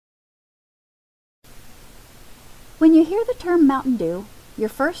When you hear the term Mountain Dew, your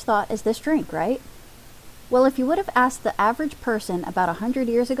first thought is this drink, right? Well, if you would have asked the average person about 100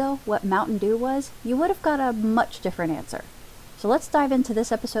 years ago what Mountain Dew was, you would have got a much different answer. So let's dive into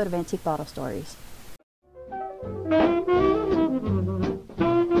this episode of Antique Bottle Stories.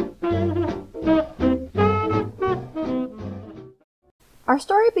 Our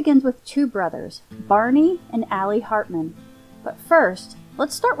story begins with two brothers, Barney and Allie Hartman. But first,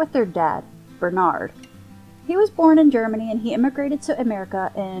 let's start with their dad, Bernard. He was born in Germany and he immigrated to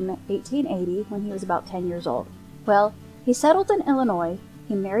America in 1880 when he was about 10 years old. Well, he settled in Illinois,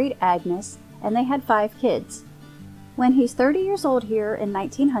 he married Agnes, and they had 5 kids. When he's 30 years old here in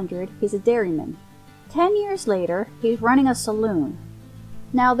 1900, he's a dairyman. 10 years later, he's running a saloon.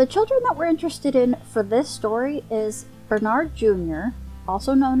 Now, the children that we're interested in for this story is Bernard Jr.,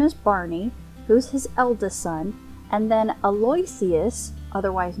 also known as Barney, who's his eldest son, and then Aloysius,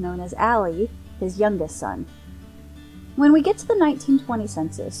 otherwise known as Allie, his youngest son. When we get to the 1920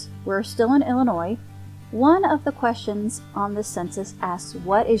 census, we're still in Illinois. One of the questions on this census asks,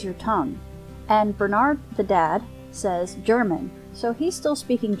 "What is your tongue?" And Bernard, the dad, says German, so he's still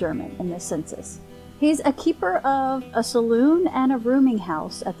speaking German in this census. He's a keeper of a saloon and a rooming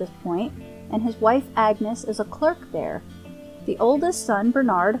house at this point, and his wife Agnes is a clerk there. The oldest son,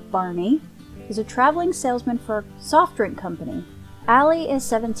 Bernard, Barney, is a traveling salesman for a soft drink company. Allie is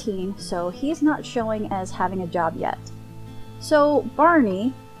 17, so he's not showing as having a job yet. So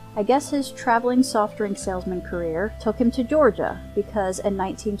Barney, I guess his traveling soft drink salesman career took him to Georgia, because in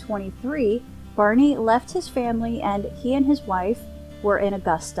 1923, Barney left his family and he and his wife were in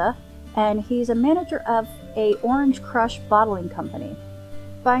Augusta, and he's a manager of a Orange Crush bottling company.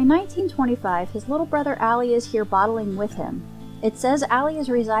 By 1925, his little brother Allie is here bottling with him. It says Allie is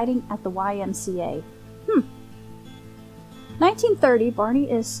residing at the YMCA. 1930,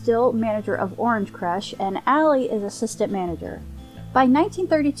 Barney is still manager of Orange Crush, and Allie is assistant manager. By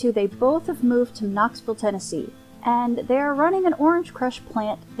 1932, they both have moved to Knoxville, Tennessee, and they are running an Orange Crush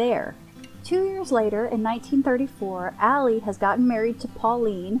plant there. 2 years later, in 1934, Allie has gotten married to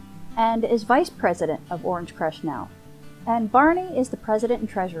Pauline and is vice president of Orange Crush now. And Barney is the president and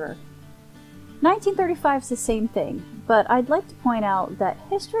treasurer. 1935 is the same thing, but I'd like to point out that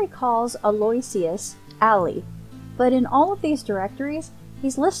history calls Aloysius Allie, but in all of these directories,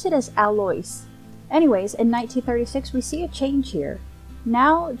 he's listed as Alois. Anyways, in 1936, we see a change here.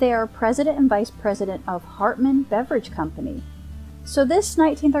 Now they are president and vice president of Hartman Beverage Company. So this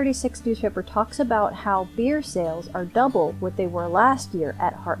 1936 newspaper talks about how beer sales are double what they were last year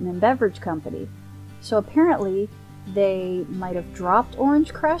at Hartman Beverage Company. So apparently, they might have dropped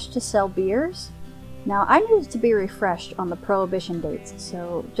Orange Crush to sell beers. Now, I needed to be refreshed on the Prohibition dates,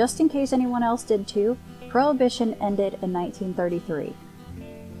 so just in case anyone else did too, Prohibition ended in 1933.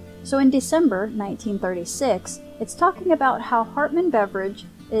 So in December 1936, it's talking about how Hartman Beverage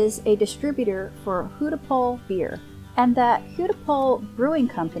is a distributor for Hudepohl beer, and that Hudepohl Brewing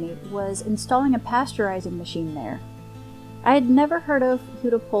Company was installing a pasteurizing machine there. I had never heard of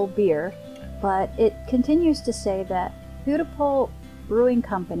Hudepohl beer, but it continues to say that Hudepohl Brewing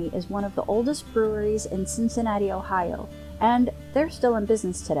Company is one of the oldest breweries in Cincinnati, Ohio, and they're still in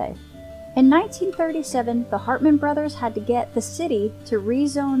business today. In 1937, the Hartman brothers had to get the city to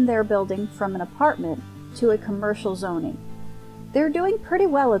rezone their building from an apartment to a commercial zoning. They're doing pretty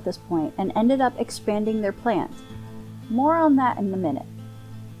well at this point and ended up expanding their plant. More on that in a minute.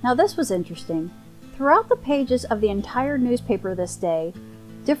 Now this was interesting. Throughout the pages of the entire newspaper this day,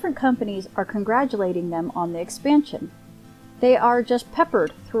 different companies are congratulating them on the expansion. They are just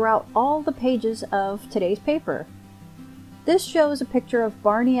peppered throughout all the pages of today's paper. This shows a picture of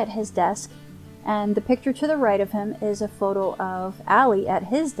Barney at his desk, and the picture to the right of him is a photo of Allie at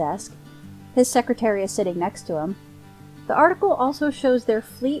his desk. His secretary is sitting next to him. The article also shows their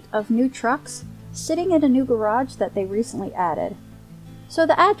fleet of new trucks sitting in a new garage that they recently added. So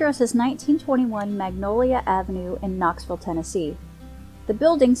the address is 1921 Magnolia Avenue in Knoxville, Tennessee. The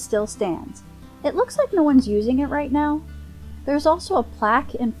building still stands. It looks like no one's using it right now. There's also a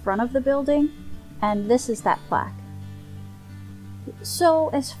plaque in front of the building, and this is that plaque. So,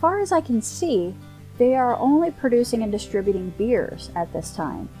 as far as I can see, they are only producing and distributing beers at this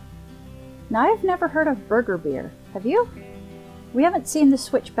time. Now, I've never heard of burger beer. Have you? We haven't seen the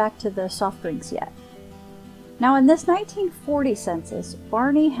switch back to the soft drinks yet. Now, in this 1940 census,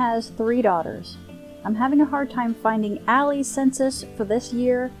 Barney has 3 daughters. I'm having a hard time finding Allie's census for this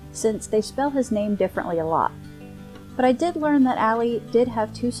year since they spell his name differently a lot. But I did learn that Allie did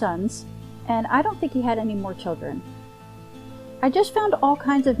have 2 sons, and I don't think he had any more children. I just found all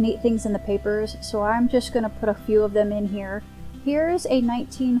kinds of neat things in the papers, so I'm just going to put a few of them in here. Here's a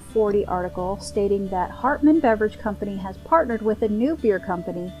 1940 article stating that Hartman Beverage Company has partnered with a new beer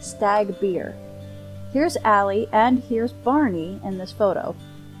company, Stag Beer. Here's Allie and here's Barney in this photo.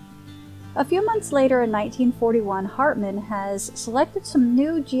 A few months later in 1941, Hartman has selected some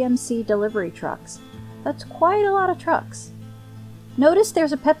new GMC delivery trucks. That's quite a lot of trucks. Notice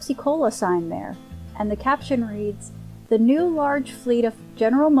there's a Pepsi-Cola sign there, and the caption reads, "The new large fleet of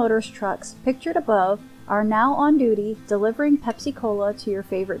General Motors trucks pictured above are now on duty delivering Pepsi-Cola to your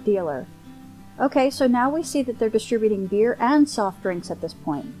favorite dealer." Okay, so now we see that they're distributing beer and soft drinks at this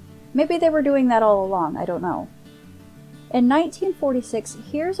point. Maybe they were doing that all along, I don't know. In 1946,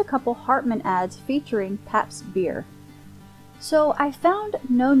 here's a couple Hartman ads featuring Pabst beer. So I found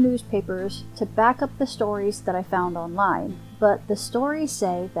no newspapers to back up the stories that I found online, but the stories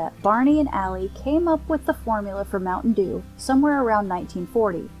say that Barney and Allie came up with the formula for Mountain Dew somewhere around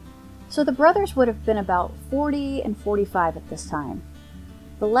 1940. So the brothers would have been about 40 and 45 at this time.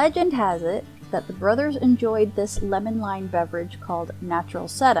 The legend has it that the brothers enjoyed this lemon-lime beverage called Natural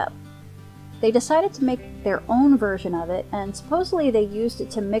Setup. They decided to make their own version of it, and supposedly they used it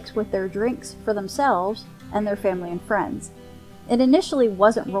to mix with their drinks for themselves and their family and friends. It initially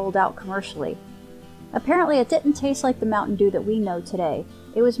wasn't rolled out commercially. Apparently it didn't taste like the Mountain Dew that we know today.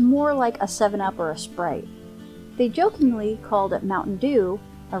 It was more like a 7-Up or a Sprite. They jokingly called it Mountain Dew,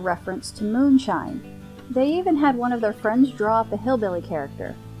 a reference to moonshine. They even had one of their friends draw up a hillbilly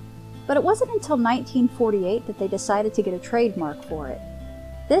character. But it wasn't until 1948 that they decided to get a trademark for it.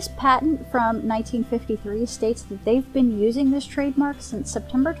 This patent from 1953 states that they've been using this trademark since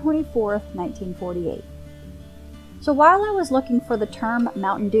September 24th, 1948. So while I was looking for the term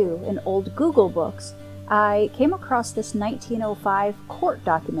Mountain Dew in old Google books, I came across this 1905 court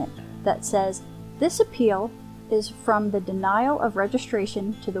document that says, "This appeal is from the denial of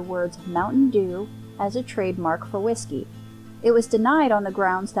registration to the words Mountain Dew as a trademark for whiskey. It was denied on the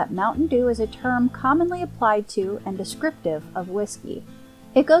grounds that Mountain Dew is a term commonly applied to and descriptive of whiskey."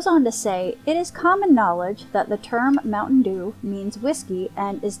 It goes on to say, "It is common knowledge that the term Mountain Dew means whiskey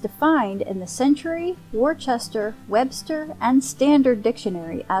and is defined in the Century, Worcester, Webster, and Standard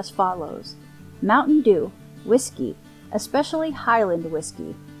Dictionary as follows. Mountain Dew, whiskey, especially Highland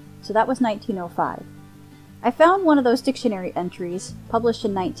whiskey." So that was 1905. I found one of those dictionary entries, published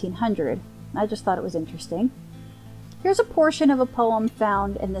in 1900. I just thought it was interesting. Here's a portion of a poem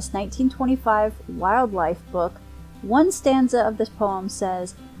found in this 1925 wildlife book. One stanza of this poem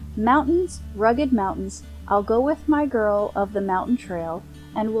says, "Mountains, rugged mountains, I'll go with my girl of the mountain trail,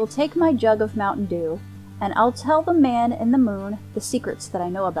 and we'll take my jug of Mountain Dew, and I'll tell the man in the moon the secrets that I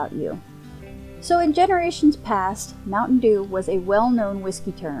know about you." So in generations past, Mountain Dew was a well-known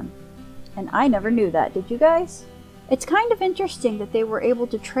whiskey term. And I never knew that, did you guys? It's kind of interesting that they were able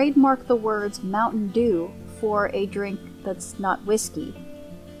to trademark the words Mountain Dew for a drink that's not whiskey.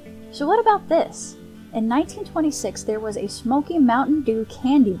 So what about this? In 1926, there was a Smoky Mountain Dew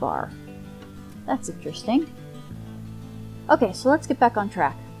candy bar. That's interesting. Okay, so let's get back on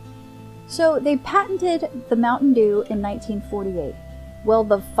track. So they patented the Mountain Dew in 1948. Well,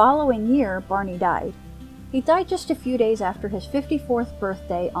 the following year, Barney died. He died just a few days after his 54th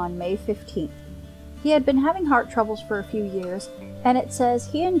birthday on May 15th. He had been having heart troubles for a few years, and it says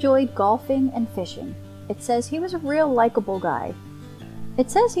he enjoyed golfing and fishing. It says he was a real likable guy. It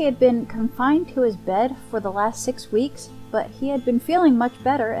says he had been confined to his bed for the last 6 weeks, but he had been feeling much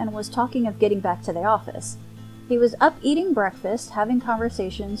better and was talking of getting back to the office. He was up eating breakfast, having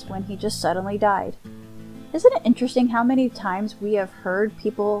conversations, when he just suddenly died. Isn't it interesting how many times we have heard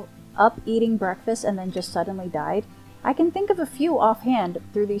people up eating breakfast and then just suddenly died? I can think of a few offhand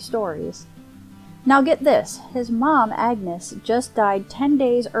through these stories. Now get this, his mom, Agnes, just died 10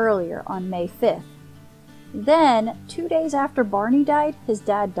 days earlier on May 5th. Then, 2 days after Barney died, his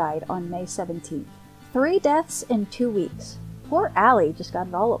dad died on May 17th. 3 deaths in 2 weeks. Poor Allie just got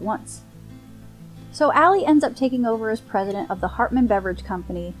it all at once. So Allie ends up taking over as president of the Hartman Beverage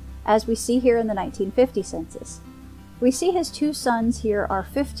Company, as we see here in the 1950 census. We see his 2 sons here are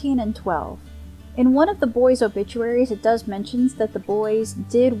 15 and 12. In one of the boys' obituaries, it does mention that the boys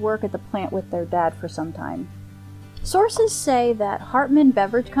did work at the plant with their dad for some time. Sources say that Hartman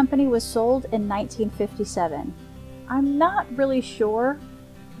Beverage Company was sold in 1957. I'm not really sure.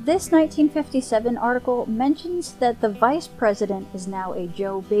 This 1957 article mentions that the vice president is now a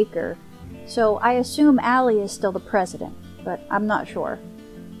Joe Baker, so I assume Allie is still the president, but I'm not sure.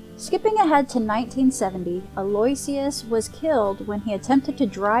 Skipping ahead to 1970, Aloysius was killed when he attempted to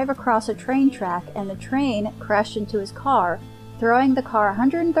drive across a train track and the train crashed into his car, throwing the car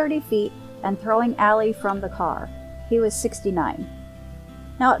 130 feet and throwing Allie from the car. He was 69.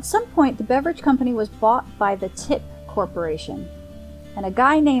 Now at some point the beverage company was bought by the Tip Corporation. and a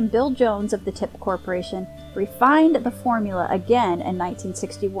guy named Bill Jones of the Tip Corporation refined the formula again in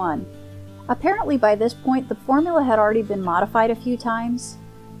 1961. Apparently by this point, the formula had already been modified a few times.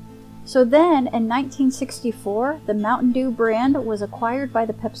 So then, in 1964, the Mountain Dew brand was acquired by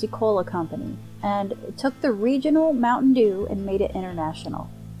the Pepsi-Cola company, and it took the regional Mountain Dew and made it international.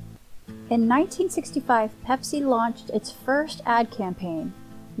 In 1965, Pepsi launched its first ad campaign,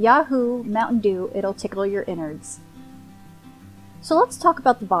 Yahoo! Mountain Dew, it'll tickle your innards. So let's talk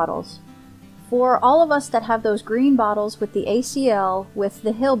about the bottles. For all of us that have those green bottles with the ACL with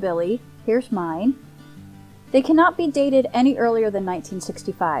the hillbilly, here's mine. They cannot be dated any earlier than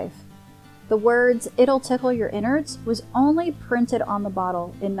 1965. The words, "It'll tickle your innards," was only printed on the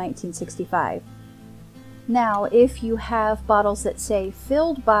bottle in 1965. Now, if you have bottles that say,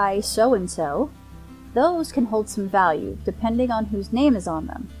 "Filled by so-and-so," those can hold some value, depending on whose name is on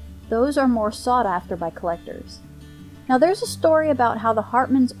them. Those are more sought after by collectors. Now, there's a story about how the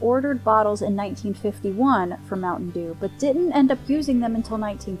Hartmans ordered bottles in 1951 for Mountain Dew, but didn't end up using them until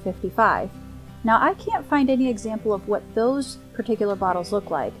 1955. Now, I can't find any example of what those particular bottles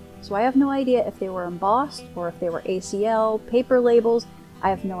look like, so I have no idea if they were embossed or if they were ACL, paper labels. I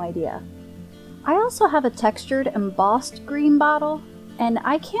have no idea. I also have a textured embossed green bottle, and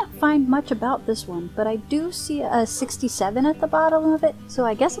I can't find much about this one, but I do see a 67 at the bottom of it, so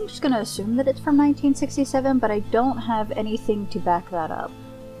I guess I'm just going to assume that it's from 1967, but I don't have anything to back that up.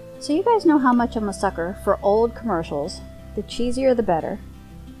 So you guys know how much I'm a sucker for old commercials. The cheesier the better.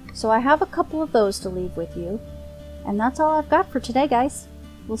 So I have a couple of those to leave with you, and that's all I've got for today, guys.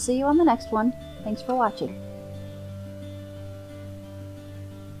 We'll see you on the next one. Thanks for watching.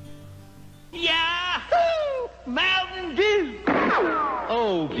 Yahoo! Mountain Dew!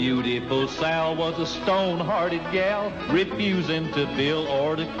 Oh, beautiful Sal was a stone-hearted gal, refusing to bill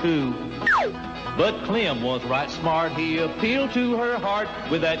or to coo. But Clem was right smart, he appealed to her heart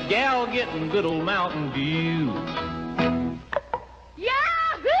with that gal getting good old Mountain Dew.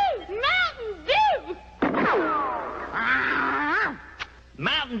 Yahoo! Mountain Dew!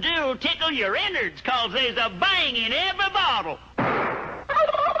 Mountain Dew will tickle your innards, 'cause there's a bang in every bottle.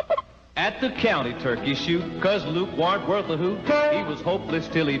 At the county turkey shoot, 'cause Luke warn't worth a hoot, he was hopeless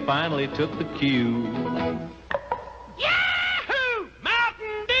till he finally took the cue. Yahoo!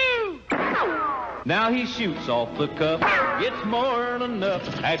 Mountain Dew! Now he shoots off the cup, gets more than enough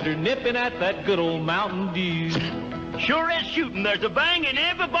after nipping at that good old Mountain Dew. Sure as shooting, there's a bang in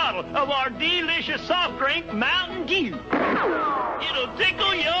every bottle of our delicious soft drink, Mountain Dew. It'll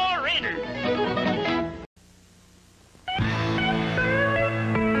tickle your innards.